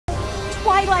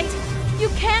Twilight! You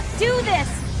can't do this!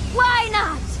 Why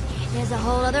not? There's a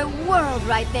whole other world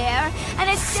right there, and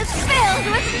it's just filled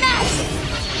with magic!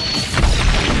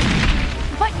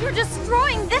 But you're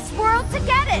destroying this world to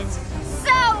get it!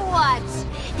 So what?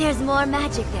 There's more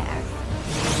magic there.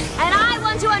 And I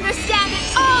want to understand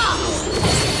it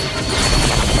all!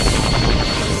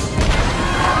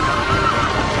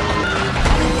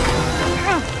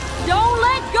 Don't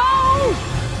let go!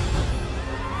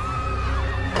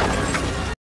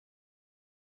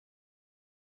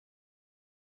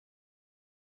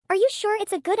 Are you sure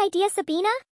it's a good idea, Sabina?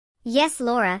 Yes,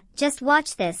 Laura, just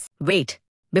watch this. Wait,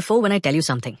 before when I tell you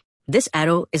something. This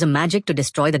arrow is a magic to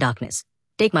destroy the darkness.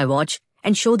 Take my watch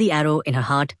and show the arrow in her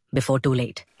heart before too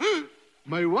late.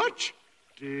 My watch?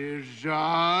 Dear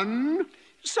Jean?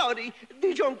 Sorry,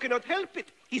 Dijon cannot help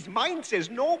it. His mind says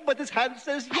no, but his hand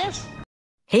says yes.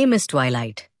 Hey, Miss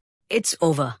Twilight. It's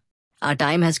over. Our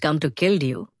time has come to kill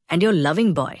you and your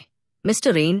loving boy.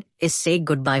 Mr. Rain is say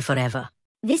goodbye forever.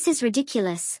 This is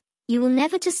ridiculous. You will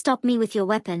never to stop me with your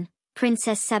weapon,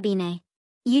 Princess Sabine.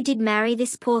 You did marry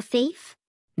this poor thief?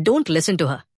 Don't listen to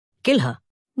her. Kill her.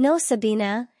 No,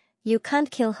 Sabina, you can't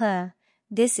kill her.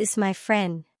 This is my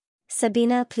friend.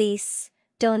 Sabina, please,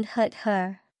 don't hurt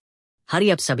her. Hurry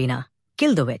up, Sabina.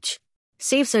 Kill the witch.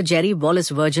 Save Sir Jerry Wallace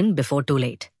Virgin before too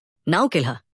late. Now kill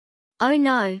her. Oh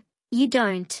no, you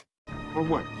don't. Or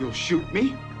what, you'll shoot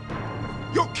me?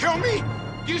 You'll kill me?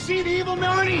 Do you see the evil,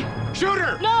 Melanie? Shoot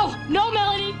her! No! No,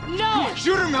 Melanie! No!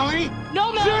 Shoot her, Melanie!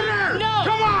 No, Melanie! Shoot her! No!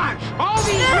 Come on! All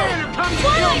these men have come to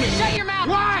kill me! Shut your mouth,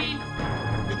 Why?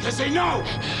 Eugene. Because they know.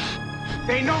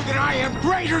 They know that I am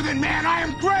greater than man. I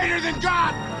am greater than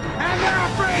God. And they're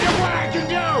afraid of what I can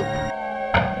do.